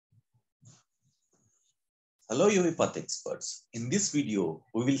Hello, Uipath experts. In this video,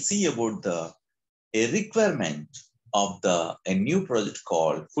 we will see about a requirement of a new project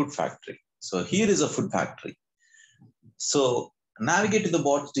called Food Factory. So here is a food factory. So navigate to the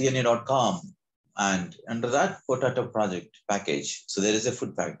botsdna.com and under that potato project package, so there is a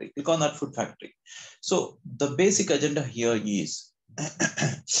food factory. Click on that food factory. So the basic agenda here is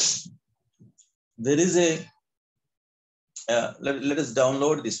there is a let us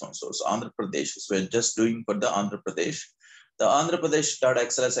download this one. So Andhra Pradesh. So we're just doing for the Andhra Pradesh. The Andhra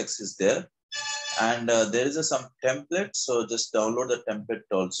Pradesh.xlsx is there. And there is some template. So just download the template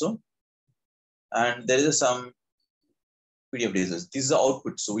also. And there is some PDF designs. This is the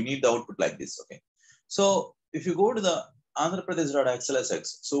output. So we need the output like this. Okay. So if you go to the Andhra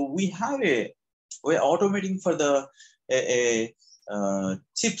Pradesh.xlsx, so we're automating for the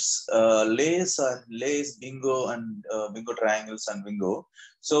chips, Lays, Bingo, and Bingo triangles and Bingo.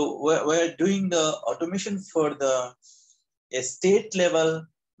 So we're doing the automation for a state level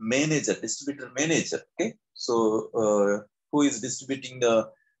manager, distributor manager. Okay, so who is distributing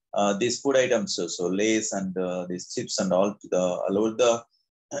these food items? So Lays and these chips and all over the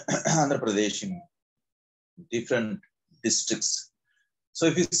Andhra Pradesh in different districts. So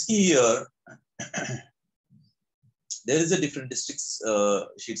if you see here. There is a different districts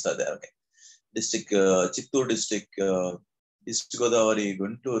sheets are there. Okay, district Chittoor district, East Godavari,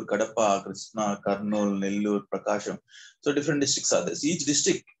 Guntur, Kadapa, Krishna, Karnool, Nellore, Prakasham. So different districts are there. So each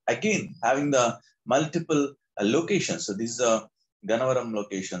district again having the multiple locations. So this is a Gannavaram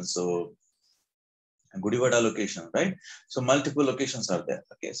location. So Gudivada location, right? So multiple locations are there.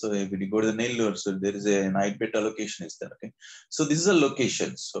 Okay, so if you go to the Nellore, so there is a night beta location is there. Okay, so this is a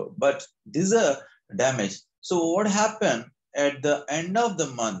location. So but this is a damage. So what happened at the end of the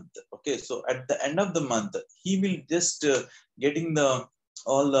month? Okay, so at the end of the month, he will just getting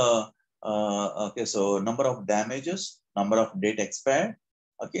all the okay. So number of damages, number of date expired.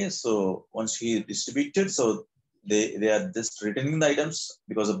 Okay, so once he distributed, so they are just returning the items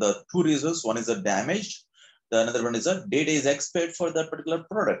because of the two reasons. One is a damage, the another one is a date is expired for that particular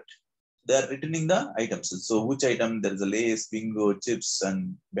product. They are returning the items. So which item? There is a Lays, Bingo, chips,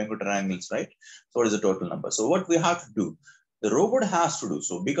 and Bingo triangles, right? So what is the total number? So what we have to do, the robot has to do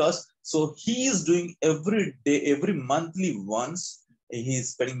so because so he is doing every day, every monthly once. He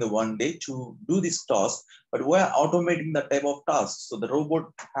is spending the one day to do this task, but we are automating the type of task. So the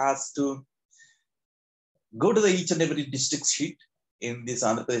robot has to go to each and every district sheet in this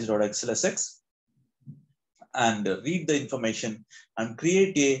Andhra Pradesh.xlsx and read the information and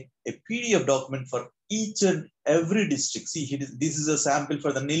create a PDF document for each and every district. See, this is a sample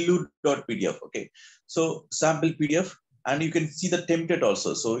for the Nellore.pdf. Okay, so sample PDF, and you can see the template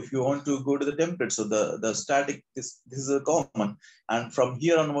also. So if you want to go to the template, so the static, this is a common, and from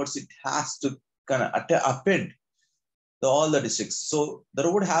here onwards, it has to kind of append all the districts. So the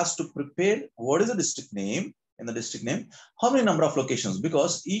robot has to prepare what is the district name. In the district name, how many number of locations,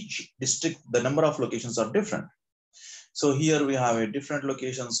 because each district, the number of locations are different. So here we have a different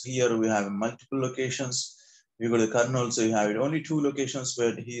locations. Here we have multiple locations. We go to Karnool, so you have only 2 locations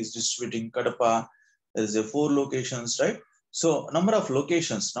where he is distributing. Kadapa, there is a 4 locations, right? So number of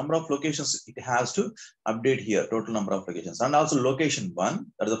locations it has to update here, total number of locations, and also location 1,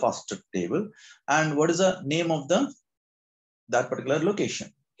 that is the first table. And what is the name of that particular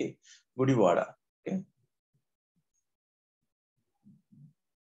location? Okay, Gudivada. Okay.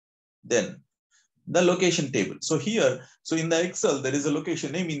 Then the location table. So here, so in the Excel, there is a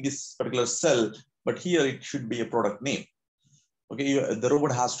location name in this particular cell, but here it should be a product name. Okay, the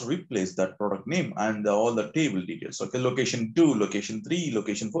robot has to replace that product name and all the table details. Okay, location 2, location 3,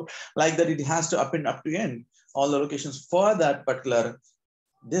 location 4, like that. It has to append up to end all the locations for that particular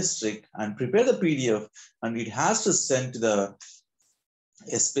district and prepare the PDF, and it has to send to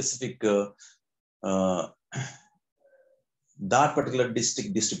a specific that particular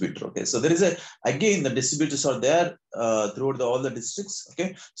district distributor. Okay, so there is again the distributors are there throughout all the districts.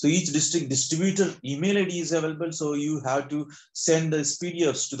 Okay, so each district distributor email ID is available, so you have to send the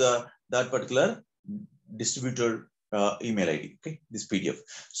PDFs to that particular distributor email ID. Okay, this PDF.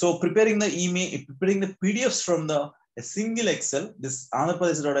 So preparing the PDFs from a single Excel. This Andhra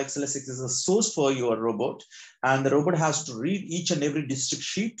Pradesh.xlsx is a source for your robot, and the robot has to read each and every district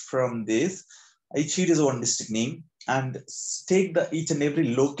sheet from this. Each sheet is one district name, and take each and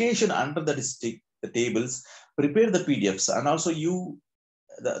every location under the district, the tables, prepare the PDFs, and also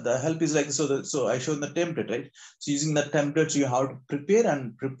the help is like so. So I showed the template, right? So using the template, you have to prepare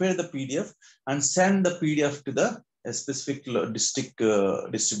the PDF and send the PDF to a specific district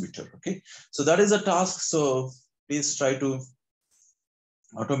distributor. Okay, so that is a task. So please try to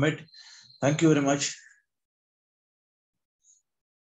automate. Thank you very much.